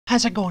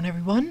How's it going,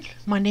 everyone?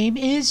 My name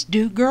is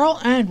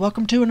Dieugirl and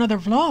welcome to another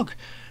vlog.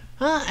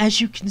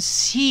 As you can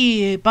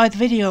see by the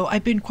video,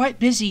 I've been quite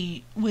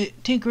busy with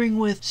tinkering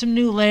with some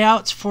new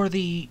layouts for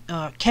the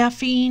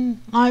caffeine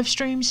live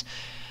streams,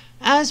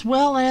 as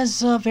well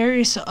as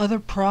various other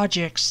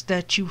projects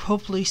that you've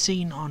hopefully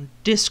seen on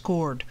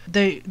Discord.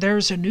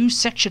 There's a new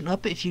section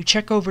up, if you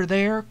check over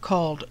there,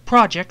 called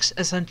Projects,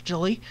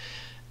 essentially,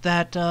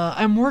 that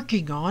I'm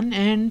working on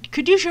and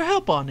could use your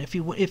help on if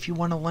you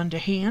want to lend a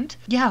hand.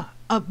 Yeah.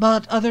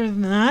 But other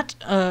than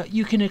that,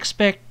 you can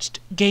expect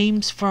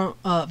games from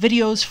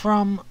videos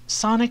from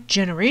Sonic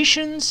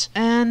Generations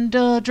and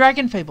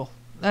Dragon Fable.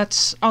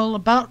 That's all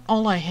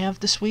I have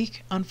this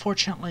week.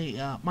 Unfortunately,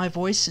 my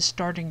voice is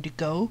starting to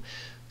go,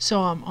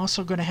 so I'm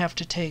also going to have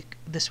to take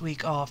this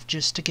week off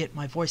just to get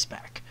my voice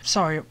back.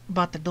 Sorry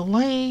about the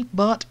delay,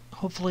 but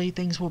hopefully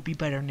things will be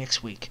better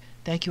next week.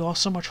 Thank you all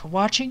so much for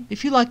watching.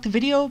 If you liked the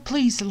video,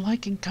 please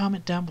like and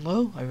comment down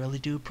below. I really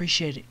do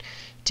appreciate it.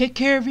 Take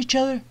care of each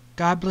other.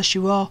 God bless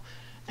you all,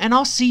 and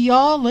I'll see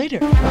y'all later.